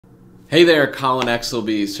Hey there, Colin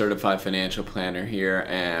Exelby, Certified Financial Planner here,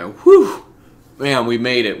 and whew, man, we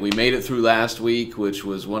made it. We made it through last week, which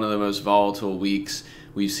was one of the most volatile weeks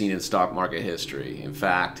we've seen in stock market history. In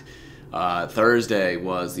fact, Thursday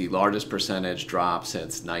was the largest percentage drop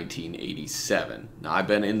since 1987. Now, I've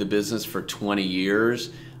been in the business for 20 years.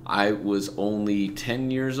 I was only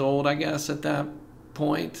 10 years old, I guess, at that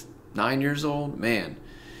point. 9 years old, man.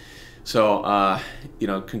 So,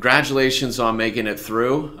 congratulations on making it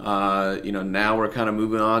through. Now we're kind of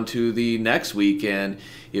moving on to the next week. And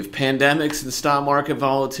if pandemics and stock market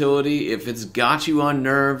volatility, if it's got you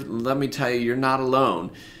unnerved, let me tell you, you're not alone.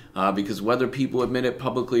 Because whether people admit it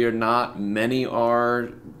publicly or not, many are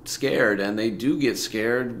scared. And they do get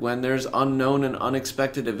scared when there's unknown and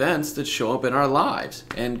unexpected events that show up in our lives.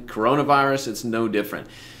 And coronavirus, it's no different.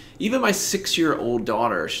 Even my 6-year-old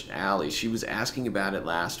daughter, Allie, she was asking about it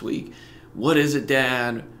last week. What is it,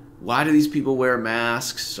 Dad? Why do these people wear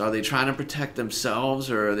masks? Are they trying to protect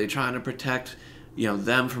themselves, or are they trying to protect,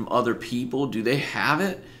 them from other people? Do they have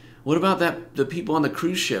it? What about the people on the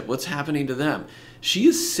cruise ship? What's happening to them? She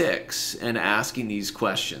is 6 and asking these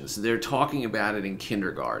questions. They're talking about it in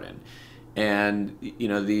kindergarten. And,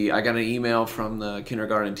 I got an email from the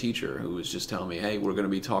kindergarten teacher who was just telling me, hey, we're going to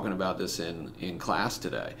be talking about this in class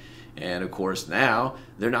today. And, of course, now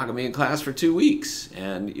they're not going to be in class for 2 weeks.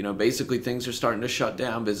 And, basically things are starting to shut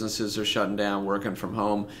down. Businesses are shutting down, working from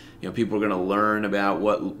home. People are going to learn about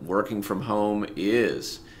what working from home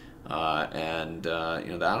is.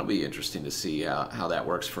 That'll be interesting to see how that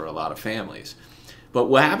works for a lot of families. But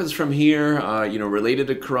what happens from here, related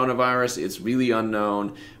to coronavirus, it's really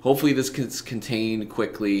unknown. Hopefully this gets contained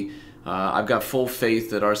quickly. I've got full faith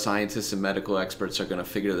that our scientists and medical experts are going to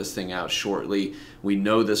figure this thing out shortly. We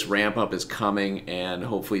know this ramp up is coming, and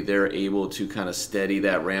hopefully they're able to kind of steady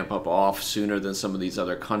that ramp up off sooner than some of these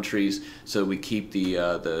other countries, so we keep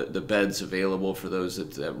the beds available for those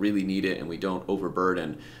that really need it, and we don't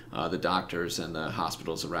overburden the doctors and the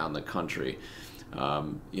hospitals around the country.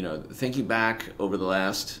 Thinking back over the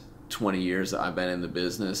last 20 years that I've been in the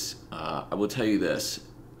business, I will tell you this.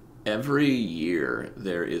 Every year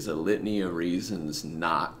there is a litany of reasons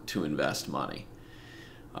not to invest money.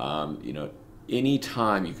 Any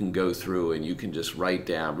time you can go through and you can just write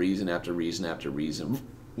down reason after reason after reason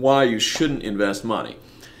why you shouldn't invest money.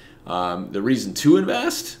 The reason to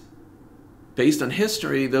invest, based on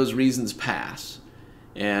history, those reasons pass.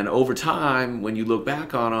 And over time, when you look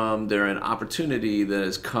back on them, they're an opportunity that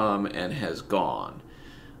has come and has gone.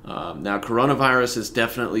 Now, coronavirus has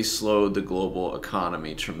definitely slowed the global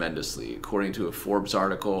economy tremendously. According to a Forbes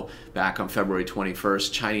article back on February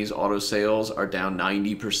 21st, Chinese auto sales are down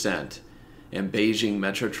 90%. In Beijing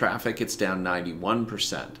metro traffic, it's down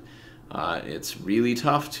 91%. It's really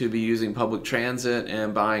tough to be using public transit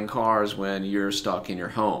and buying cars when you're stuck in your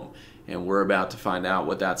home. And we're about to find out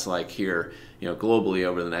what that's like here, globally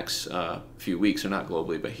over the next few weeks, or not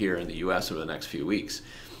globally, but here in the U.S. over the next few weeks.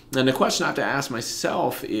 And the question I have to ask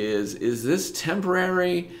myself is this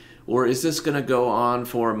temporary, or is this going to go on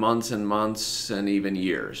for months and months and even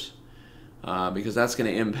years? Because that's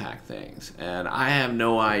going to impact things. And I have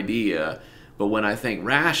no idea, but when I think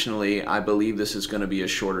rationally, I believe this is going to be a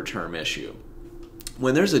shorter term issue.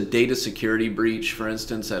 When there's a data security breach, for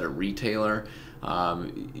instance, at a retailer,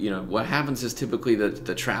 what happens is typically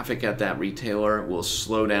the traffic at that retailer will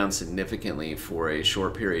slow down significantly for a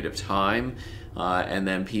short period of time, and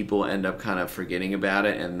then people end up kind of forgetting about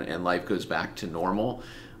it, and life goes back to normal.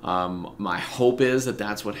 My hope is that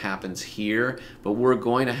that's what happens here, but we're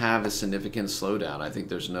going to have a significant slowdown. I think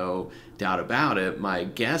there's no doubt about it. My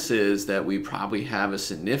guess is that we probably have a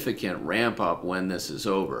significant ramp up when this is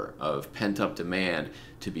over, of pent-up demand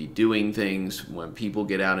to be doing things. When people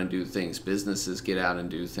get out and do things, businesses get out and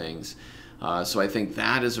do things. So I think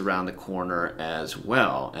that is around the corner as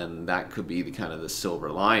well, and that could be the kind of the silver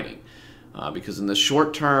lining. Because in the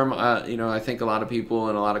short term, I think a lot of people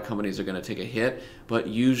and a lot of companies are going to take a hit, but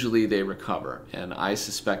usually they recover. And I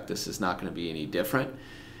suspect this is not going to be any different.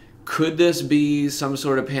 Could this be some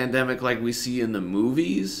sort of pandemic like we see in the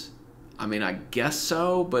movies? I mean, I guess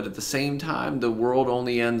so, but at the same time, the world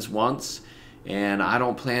only ends once, and I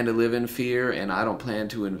don't plan to live in fear, and I don't plan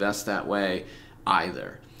to invest that way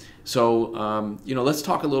either. So, let's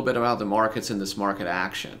talk a little bit about the markets and this market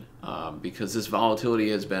action, because this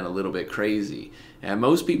volatility has been a little bit crazy. And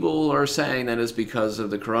most people are saying that it's because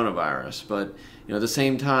of the coronavirus. But, at the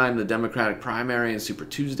same time, the Democratic primary and Super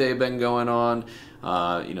Tuesday have been going on.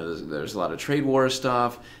 There's a lot of trade war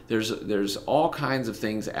stuff. There's all kinds of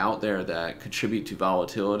things out there that contribute to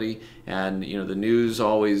volatility. And, the news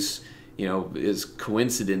always is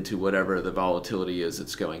coincident to whatever the volatility is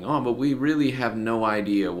that's going on, but we really have no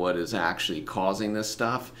idea what is actually causing this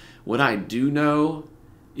stuff. What I do know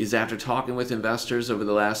is, after talking with investors over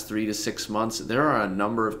the last 3 to 6 months, there are a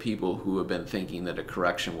number of people who have been thinking that a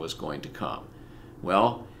correction was going to come.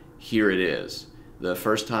 Well, here it is, the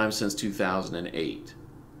first time since 2008.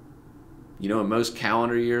 In most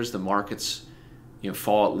calendar years, the markets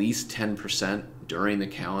fall at least 10% during the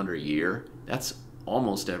calendar year. That's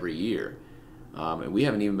almost every year. And we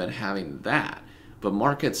haven't even been having that. But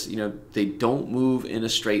markets, they don't move in a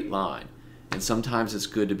straight line. And sometimes it's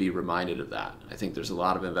good to be reminded of that. I think there's a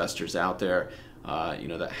lot of investors out there,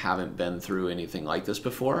 that haven't been through anything like this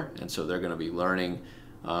before. And so they're going to be learning,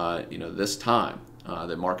 this time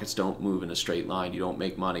that markets don't move in a straight line. You don't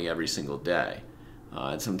make money every single day.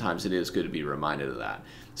 And sometimes it is good to be reminded of that.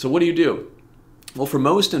 So what do? Well, for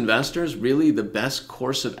most investors, really the best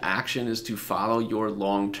course of action is to follow your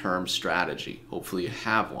long-term strategy. Hopefully you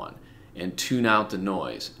have one. And tune out the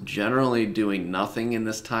noise. Generally, doing nothing in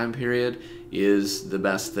this time period is the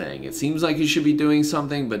best thing. It seems like you should be doing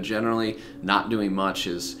something, but generally not doing much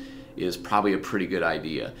is probably a pretty good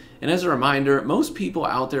idea. And as a reminder, most people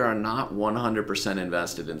out there are not 100%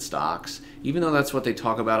 invested in stocks. Even though that's what they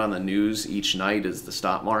talk about on the news each night is the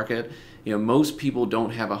stock market, most people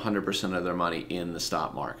don't have 100% of their money in the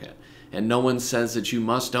stock market. And no one says that you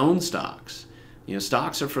must own stocks.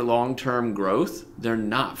 Stocks are for long-term growth. They're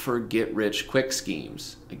not for get-rich-quick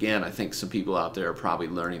schemes. Again, I think some people out there are probably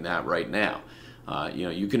learning that right now.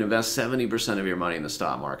 You can invest 70% of your money in the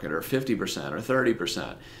stock market, or 50%, or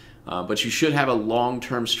 30%. But you should have a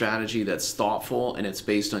long-term strategy that's thoughtful, and it's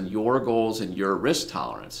based on your goals and your risk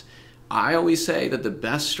tolerance. I always say that the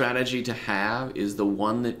best strategy to have is the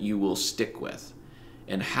one that you will stick with.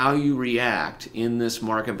 And how you react in this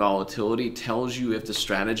market volatility tells you if the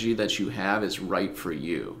strategy that you have is right for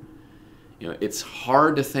you. It's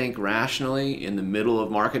hard to think rationally in the middle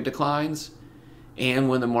of market declines, and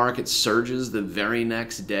when the market surges the very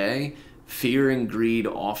next day, fear and greed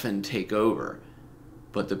often take over.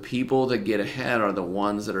 But the people that get ahead are the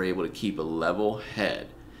ones that are able to keep a level head.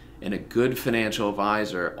 And a good financial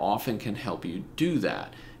advisor often can help you do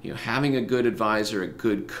that. Having a good advisor, a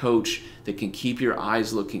good coach that can keep your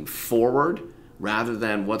eyes looking forward rather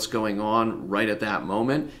than what's going on right at that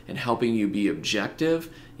moment, and helping you be objective,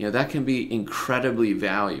 that can be incredibly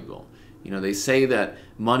valuable. They say that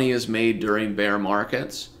money is made during bear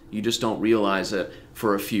markets. You just don't realize it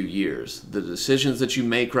for a few years. The decisions that you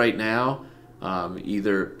make right now,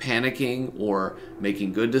 either panicking or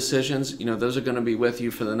making good decisions, those are going to be with you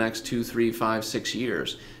for the next 2, 3, 5, 6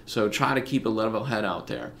 years. So try to keep a level head out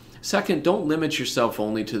there. Second, don't limit yourself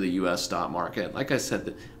only to the U.S. stock market. Like I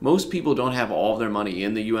said, most people don't have all of their money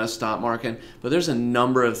in the U.S. stock market, but there's a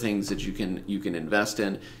number of things that you can invest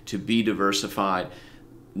in to be diversified.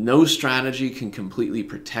 No strategy can completely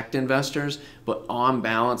protect investors, but on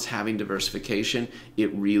balance, having diversification,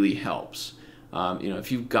 it really helps.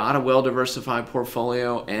 If you've got a well-diversified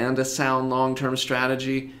portfolio and a sound long-term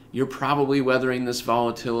strategy, you're probably weathering this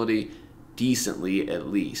volatility decently, at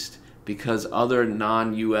least, because other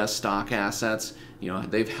non-U.S. stock assets,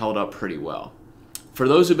 they've held up pretty well. For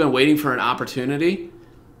those who've been waiting for an opportunity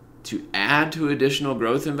to add to additional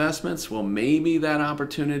growth investments, well, maybe that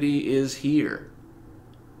opportunity is here.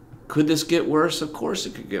 Could this get worse? Of course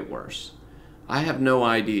it could get worse. I have no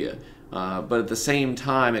idea. But at the same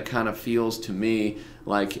time, it kind of feels to me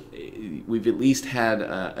like we've at least had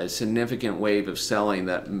a significant wave of selling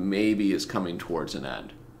that maybe is coming towards an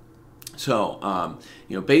end. So,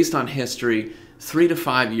 based on history, 3 to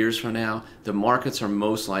 5 years from now, the markets are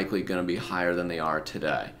most likely going to be higher than they are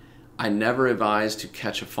today. I never advise to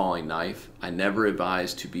catch a falling knife. I never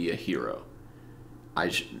advise to be a hero.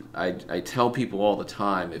 I tell people all the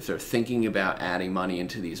time, if they're thinking about adding money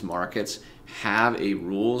into these markets, have a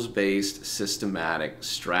rules-based systematic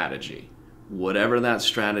strategy. Whatever that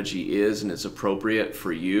strategy is and it's appropriate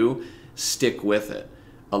for you, stick with it.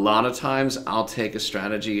 A lot of times I'll take a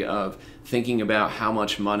strategy of thinking about how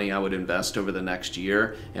much money I would invest over the next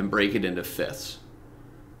year and break it into fifths.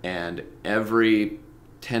 And every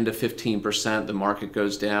 10 to 15% the market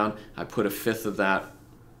goes down, I put a fifth of that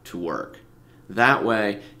to work. That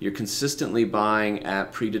way, you're consistently buying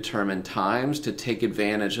at predetermined times to take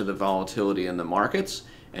advantage of the volatility in the markets,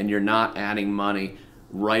 and you're not adding money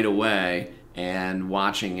right away and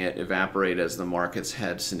watching it evaporate as the markets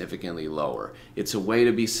head significantly lower. It's a way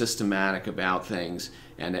to be systematic about things,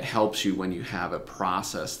 and it helps you when you have a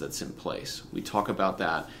process that's in place. We talk about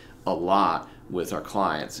that a lot with our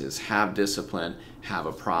clients, is have discipline, have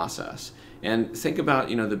a process. And think about,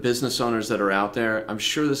 the business owners that are out there. I'm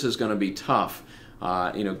sure this is going to be tough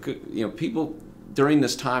People during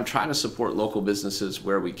this time try to support local businesses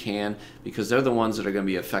where we can, because they're the ones that are going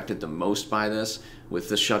to be affected the most by this, with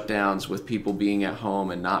the shutdowns, with people being at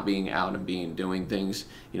home and not being out and doing things.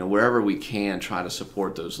 Wherever we can, try to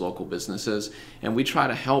support those local businesses, and we try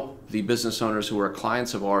to help the business owners who are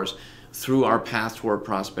clients of ours through our Path Toward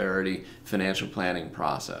Prosperity financial planning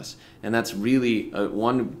process. And that's really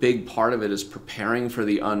one big part of it, is preparing for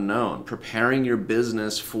the unknown, preparing your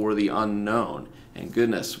business for the unknown. And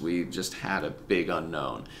goodness, we just had a big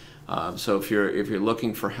unknown. So if you're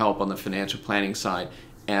looking for help on the financial planning side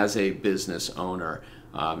as a business owner,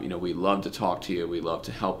 we love to talk to you. We love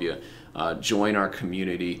to help you. Join our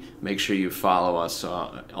community. Make sure you follow us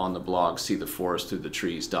on the blog,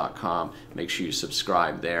 seetheforestthroughthetrees.com. Make sure you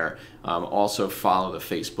subscribe there. Also follow the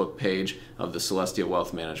Facebook page of the Celestial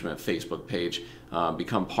Wealth Management Facebook page.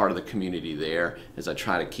 Become part of the community there, as I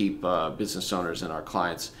try to keep business owners and our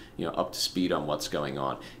clients up to speed on what's going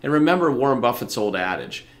on. And remember Warren Buffett's old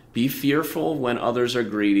adage, be fearful when others are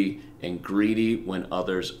greedy, and greedy when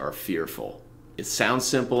others are fearful. It sounds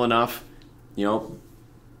simple enough, but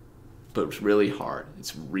it's really hard.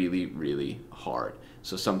 It's really, really hard.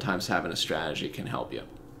 So sometimes having a strategy can help you.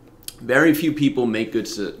 Very few people make good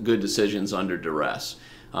decisions under duress.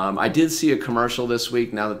 I did see a commercial this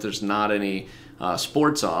week. Now that there's not any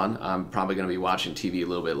sports on, I'm probably going to be watching TV a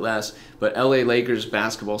little bit less, but LA Lakers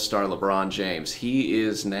basketball star LeBron James, he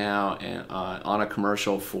is now on a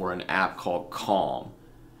commercial for an app called Calm.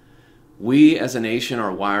 We as a nation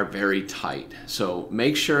are wired very tight, so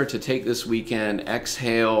make sure to take this weekend,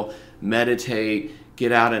 exhale, meditate,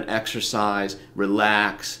 get out and exercise,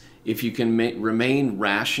 relax. If you can remain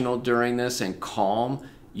rational during this and calm,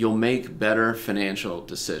 you'll make better financial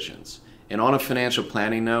decisions. And on a financial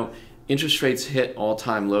planning note, interest rates hit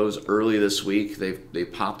all-time lows early this week.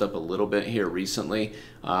 They've popped up a little bit here recently.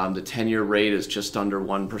 The 10-year rate is just under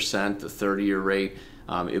 1%. The 30-year rate,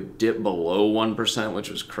 it dipped below 1%, which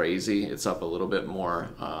was crazy. It's up a little bit more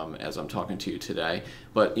as I'm talking to you today.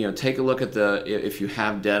 But take a look at if you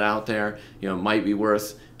have debt out there, it might be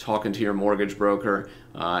worth talking to your mortgage broker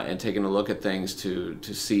and taking a look at things to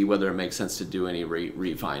see whether it makes sense to do any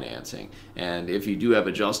refinancing. And if you do have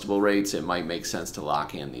adjustable rates, it might make sense to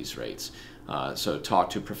lock in these rates. So talk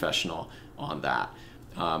to a professional on that.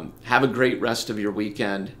 Have a great rest of your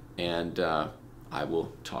weekend, and I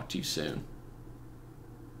will talk to you soon.